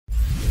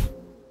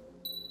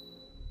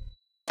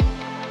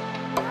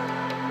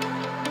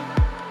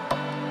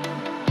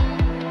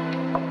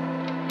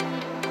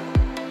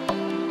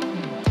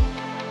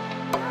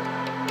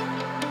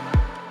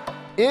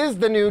Is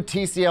the new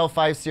TCL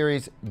 5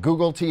 Series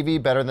Google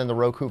TV better than the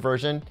Roku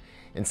version?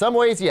 In some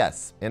ways,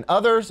 yes. In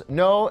others,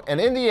 no.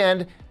 And in the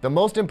end, the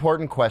most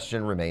important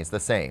question remains the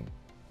same.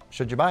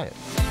 Should you buy it?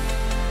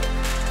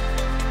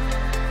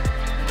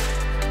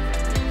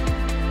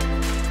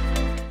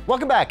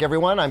 Welcome back,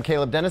 everyone. I'm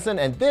Caleb Dennison,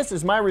 and this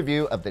is my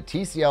review of the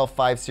TCL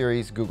 5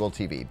 Series Google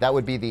TV. That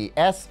would be the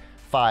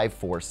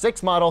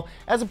S546 model,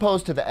 as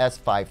opposed to the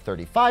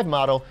S535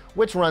 model,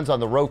 which runs on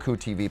the Roku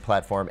TV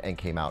platform and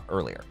came out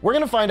earlier. We're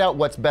going to find out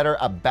what's better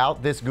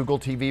about this Google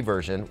TV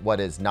version, what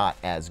is not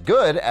as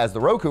good as the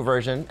Roku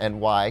version, and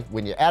why,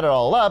 when you add it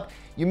all up,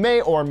 you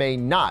may or may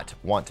not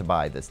want to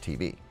buy this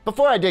TV.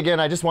 Before I dig in,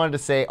 I just wanted to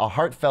say a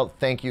heartfelt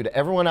thank you to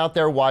everyone out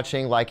there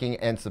watching, liking,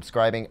 and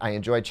subscribing. I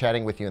enjoyed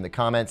chatting with you in the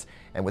comments.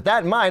 And with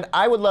that in mind,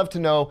 I would love to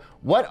know,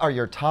 what are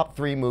your top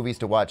 3 movies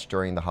to watch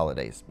during the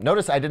holidays?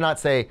 Notice I did not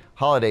say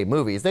holiday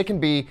movies. They can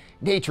be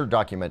nature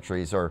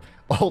documentaries or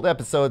old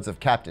episodes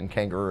of Captain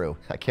Kangaroo.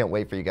 I can't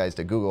wait for you guys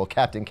to Google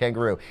Captain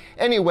Kangaroo.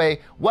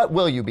 Anyway, what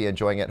will you be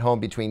enjoying at home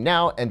between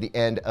now and the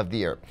end of the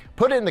year?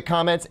 Put it in the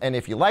comments, and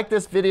if you like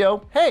this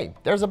video, hey,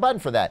 there's a button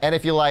for that. And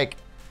if you like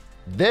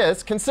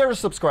this, consider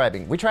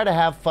subscribing. We try to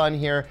have fun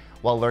here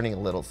while learning a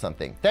little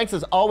something. Thanks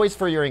as always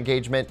for your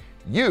engagement.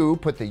 You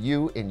put the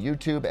U in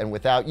YouTube, and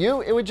without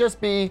you, it would just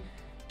be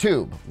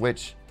tube,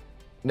 which,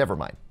 never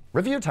mind.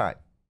 Review time.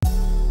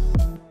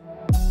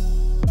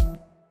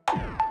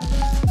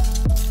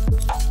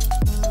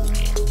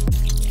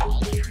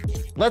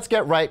 Let's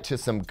get right to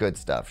some good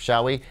stuff,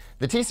 shall we?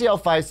 The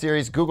TCL 5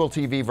 Series Google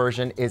TV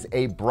version is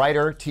a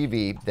brighter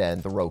TV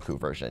than the Roku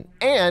version,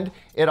 and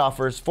it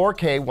offers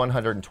 4K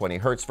 120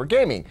 Hz for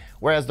gaming,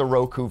 whereas the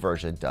Roku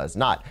version does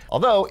not.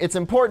 Although it's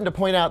important to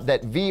point out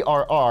that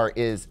VRR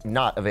is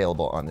not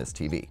available on this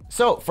TV.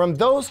 So from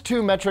those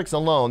 2 metrics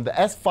alone, the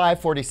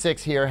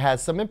S546 here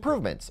has some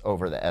improvements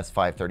over the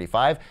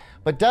S535,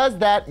 but does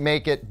that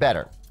make it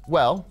better?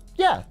 Well,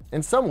 yeah,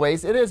 in some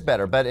ways it is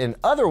better, but in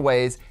other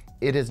ways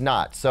it is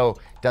not. So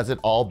does it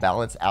all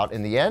balance out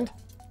in the end?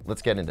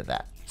 Let's get into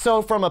that.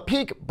 So from a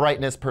peak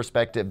brightness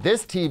perspective,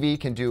 this TV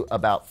can do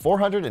about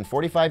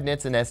 445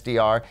 nits in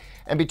SDR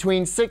and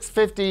between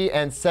 650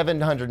 and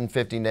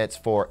 750 nits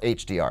for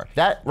HDR.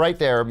 That right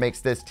there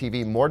makes this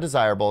TV more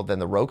desirable than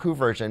the Roku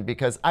version,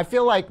 because I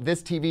feel like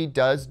this TV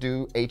does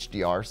do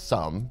HDR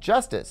some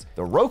justice.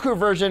 The Roku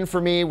version for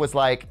me was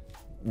like,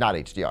 not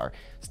HDR.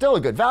 Still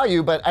a good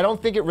value, but I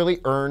don't think it really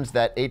earns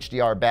that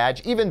HDR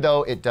badge, even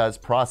though it does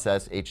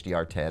process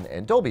HDR10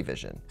 and Dolby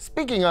Vision.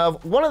 Speaking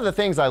of, one of the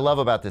things I love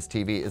about this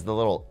TV is the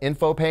little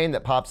info pane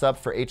that pops up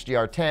for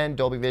HDR10,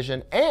 Dolby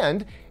Vision,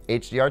 and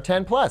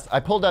HDR10 Plus.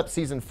 I pulled up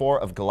season 4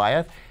 of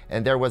Goliath,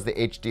 and there was the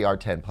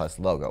HDR10 Plus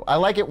logo. I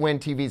like it when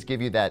TVs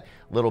give you that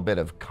little bit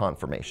of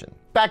confirmation.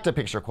 Back to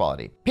picture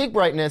quality. Peak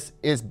brightness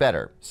is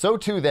better. So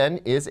too then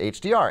is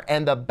HDR,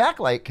 and the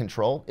backlight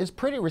control is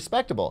pretty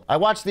respectable. I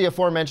watched the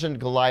aforementioned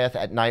Goliath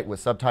at night with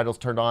subtitles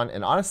turned on,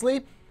 and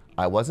honestly,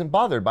 I wasn't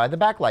bothered by the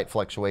backlight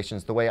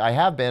fluctuations the way I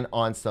have been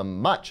on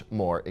some much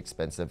more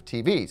expensive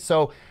TVs.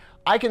 So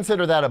I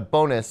consider that a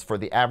bonus for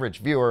the average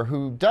viewer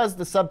who does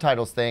the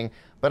subtitles thing,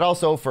 but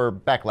also for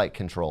backlight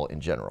control in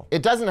general.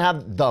 It doesn't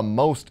have the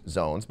most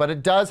zones, but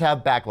it does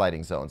have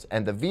backlighting zones,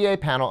 and the VA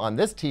panel on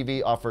this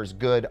TV offers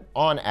good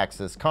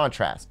on-axis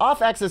contrast.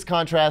 Off-axis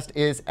contrast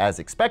is, as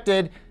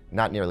expected,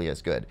 not nearly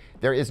as good.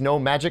 There is no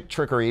magic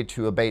trickery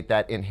to abate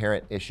that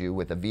inherent issue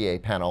with the VA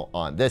panel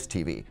on this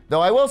TV. Though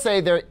I will say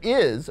there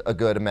is a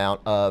good amount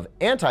of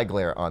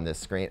anti-glare on this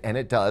screen, and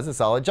it does a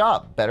solid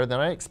job, better than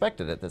I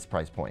expected at this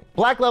price point.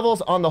 Black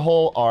levels on the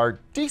whole are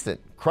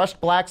decent.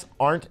 Crushed blacks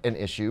aren't an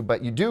issue,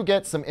 but you do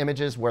get some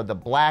images where the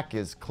black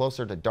is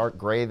closer to dark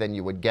gray than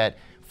you would get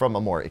from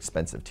a more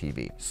expensive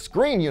TV.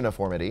 Screen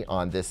uniformity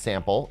on this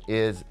sample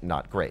is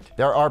not great.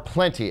 There are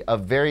plenty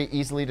of very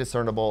easily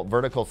discernible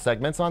vertical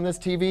segments on this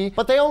TV,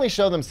 but they only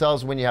show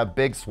themselves when you have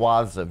big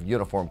swaths of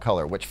uniform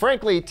color, which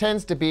frankly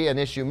tends to be an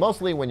issue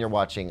mostly when you're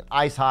watching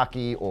ice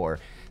hockey or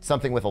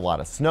something with a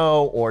lot of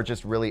snow or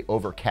just really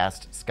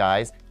overcast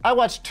skies. I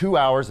watched 2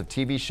 hours of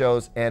TV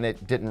shows and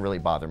it didn't really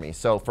bother me.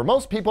 So for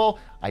most people,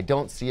 I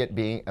don't see it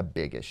being a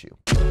big issue.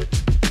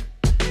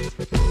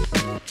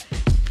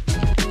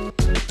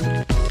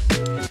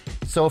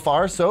 So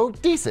far, so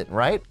decent,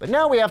 right? But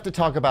now we have to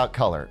talk about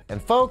color. And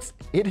folks,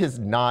 it is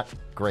not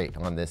great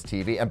on this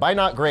TV. And by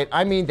not great,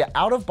 I mean the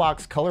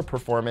out-of-box color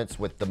performance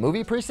with the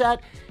movie preset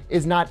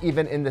is not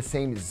even in the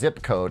same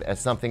zip code as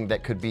something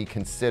that could be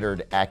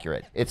considered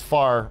accurate. It's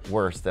far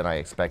worse than I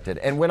expected.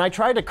 And when I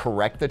try to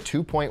correct the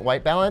 2-point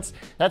white balance,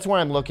 that's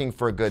where I'm looking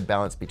for a good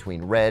balance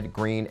between red,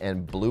 green,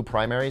 and blue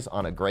primaries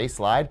on a gray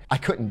slide. I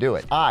couldn't do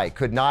it. I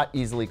could not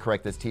easily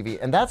correct this TV,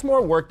 and that's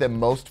more work than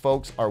most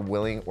folks are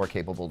willing or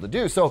capable to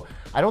do. So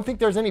I don't think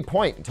there's any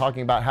point in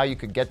talking about how you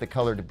could get the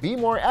color to be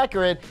more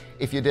accurate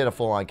if you did a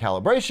full-on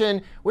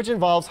calibration, which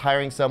involves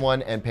hiring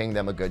someone and paying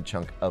them a good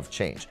chunk of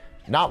change.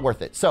 Not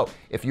worth it. So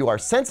if you are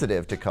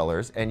sensitive to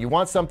colors and you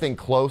want something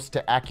close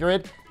to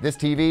accurate, this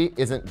TV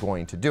isn't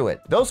going to do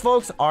it. Those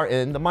folks are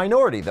in the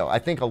minority though. I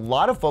think a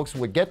lot of folks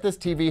would get this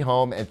TV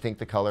home and think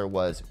the color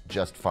was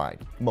just fine,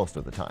 most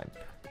of the time.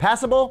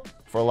 Passable?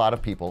 For a lot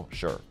of people,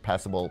 sure.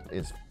 Passable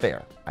is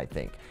fair, I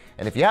think.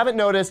 And if you haven't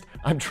noticed,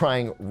 I'm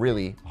trying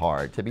really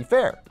hard to be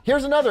fair.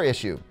 Here's another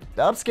issue.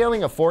 The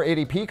upscaling of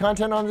 480p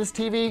content on this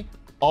TV,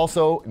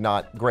 also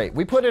not great.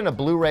 We put in a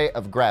Blu-ray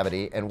of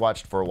Gravity and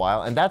watched for a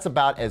while, and that's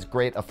about as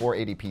great a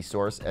 480p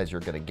source as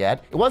you're gonna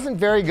get. It wasn't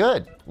very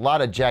good. A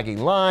lot of jagging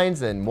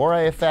lines and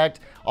moire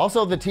effect.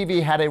 Also, the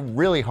TV had a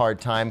really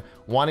hard time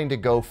wanting to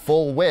go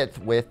full width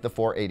with the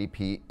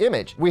 480p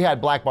image. We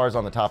had black bars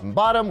on the top and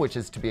bottom, which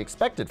is to be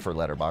expected for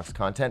letterbox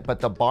content, but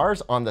the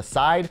bars on the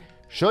side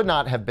should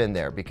not have been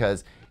there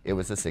because it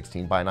was a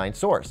 16:9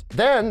 source.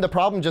 Then the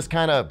problem just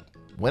kind of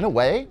went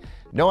away.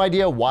 No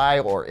idea why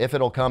or if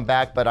it'll come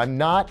back, but I'm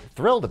not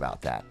thrilled about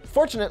that.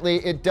 Fortunately,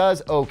 it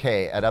does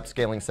okay at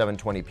upscaling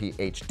 720p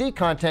HD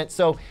content,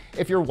 so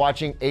if you're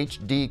watching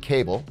HD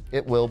cable,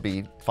 it will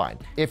be fine.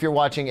 If you're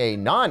watching a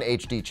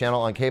non-HD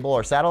channel on cable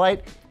or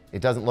satellite,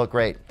 it doesn't look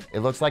great. It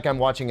looks like I'm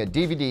watching a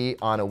DVD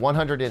on a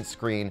 100-inch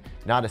screen,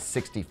 not a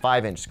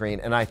 65-inch screen,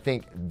 and I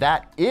think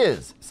that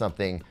is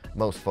something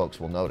most folks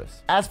will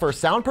notice. As for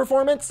sound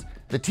performance,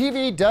 the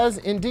TV does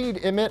indeed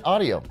emit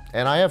audio,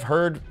 and I have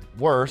heard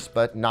worse,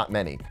 but not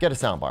many. Get a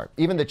soundbar.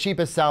 Even the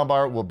cheapest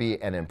soundbar will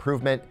be an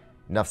improvement.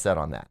 Enough said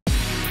on that.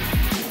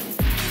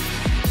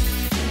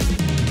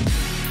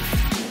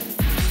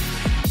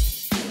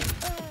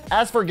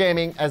 As for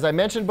gaming, as I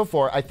mentioned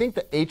before, I think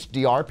the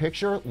HDR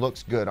picture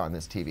looks good on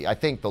this TV. I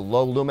think the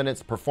low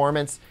luminance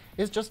performance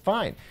is just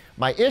fine.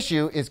 My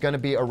issue is going to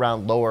be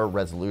around lower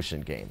resolution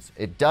games.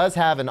 It does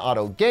have an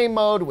auto game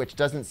mode, which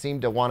doesn't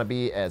seem to want to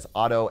be as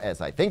auto as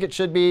I think it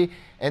should be,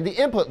 and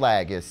the input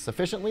lag is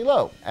sufficiently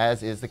low,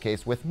 as is the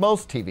case with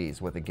most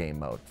TVs with a game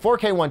mode.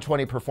 4K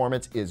 120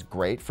 performance is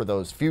great for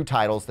those few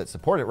titles that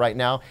support it right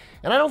now,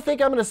 and I don't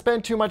think I'm going to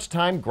spend too much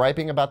time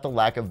griping about the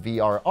lack of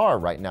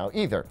VRR right now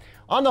either.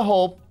 On the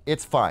whole,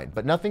 it's fine,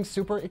 but nothing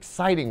super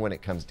exciting when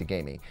it comes to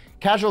gaming.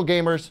 Casual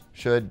gamers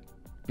should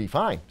be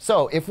fine.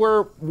 So if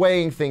we're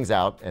weighing things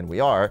out, and we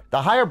are,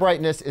 the higher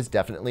brightness is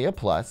definitely a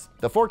plus.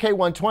 The 4K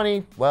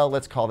 120, well,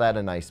 let's call that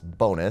a nice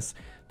bonus.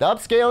 The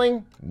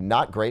upscaling,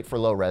 not great for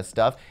low-res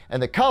stuff,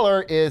 and the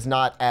color is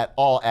not at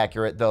all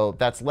accurate, though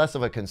that's less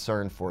of a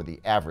concern for the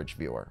average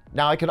viewer.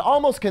 Now, I could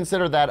almost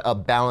consider that a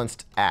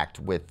balanced act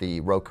with the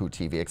Roku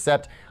TV,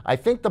 except I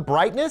think the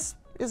brightness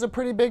is a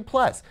pretty big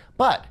plus.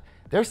 But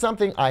there's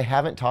something I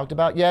haven't talked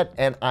about yet,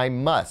 and I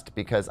must,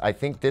 because I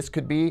think this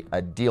could be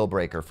a deal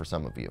breaker for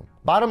some of you.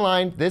 Bottom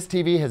line, this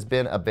TV has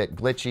been a bit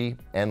glitchy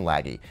and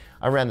laggy.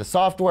 I ran the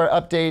software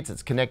updates,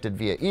 it's connected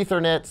via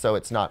Ethernet, so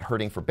it's not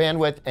hurting for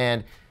bandwidth,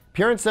 and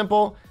pure and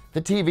simple,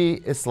 the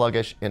TV is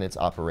sluggish in its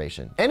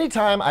operation.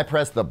 Anytime I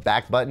press the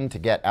back button to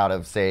get out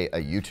of, say, a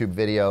YouTube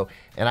video,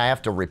 and I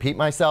have to repeat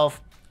myself,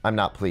 I'm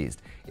not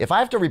pleased. If I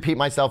have to repeat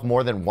myself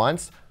more than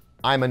once,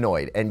 I'm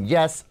annoyed. And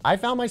yes, I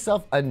found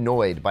myself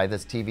annoyed by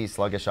this TV's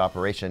sluggish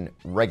operation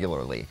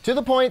regularly, to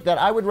the point that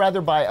I would rather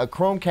buy a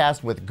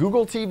Chromecast with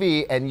Google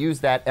TV and use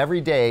that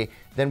every day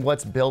than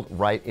what's built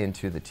right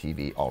into the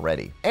TV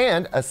already.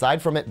 And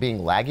aside from it being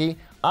laggy,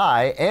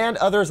 I and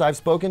others I've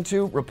spoken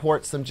to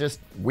report some just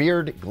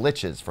weird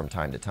glitches from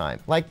time to time,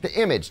 like the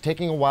image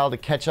taking a while to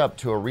catch up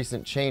to a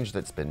recent change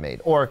that's been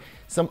made, or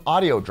some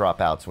audio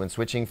dropouts when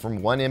switching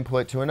from one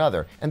input to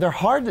another, and they're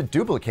hard to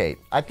duplicate.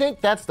 I think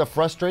that's the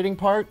frustrating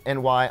part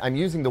and why I'm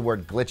using the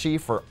word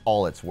glitchy for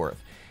all it's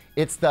worth.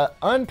 It's the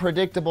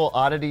unpredictable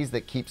oddities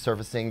that keep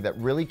surfacing that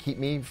really keep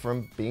me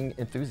from being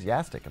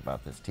enthusiastic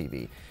about this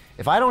TV.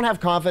 If I don't have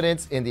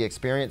confidence in the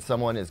experience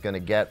someone is going to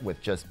get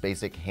with just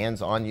basic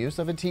hands-on use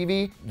of a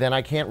TV, then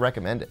I can't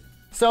recommend it.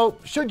 So,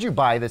 should you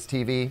buy this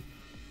TV?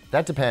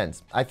 That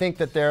depends. I think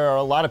that there are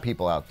a lot of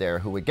people out there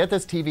who would get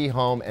this TV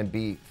home and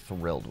be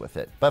thrilled with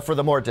it. But for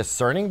the more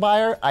discerning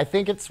buyer, I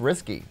think it's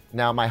risky.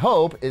 Now, my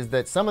hope is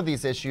that some of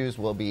these issues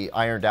will be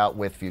ironed out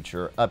with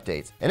future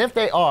updates. And if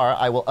they are,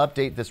 I will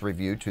update this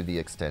review to the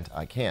extent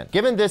I can.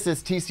 Given this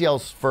is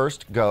TCL's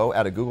first go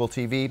at a Google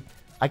TV,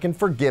 I can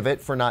forgive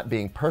it for not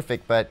being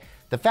perfect, but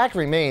the fact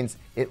remains,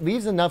 it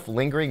leaves enough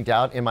lingering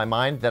doubt in my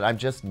mind that I'm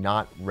just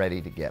not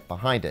ready to get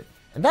behind it.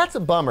 And that's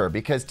a bummer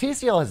because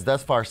TCL has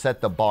thus far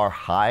set the bar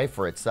high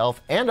for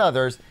itself and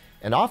others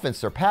and often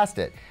surpassed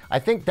it. I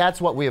think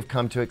that's what we have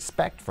come to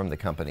expect from the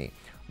company.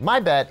 My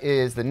bet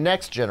is the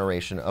next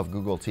generation of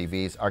Google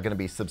TVs are going to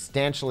be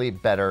substantially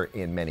better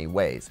in many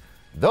ways.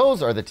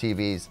 Those are the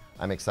TVs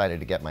I'm excited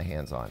to get my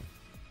hands on.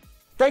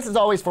 Thanks as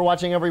always for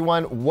watching,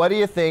 everyone. What do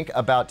you think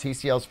about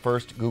TCL's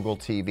first Google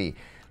TV?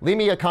 Leave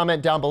me a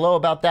comment down below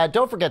about that.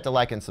 Don't forget to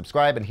like and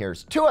subscribe, and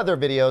here's 2 other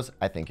videos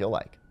I think you'll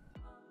like.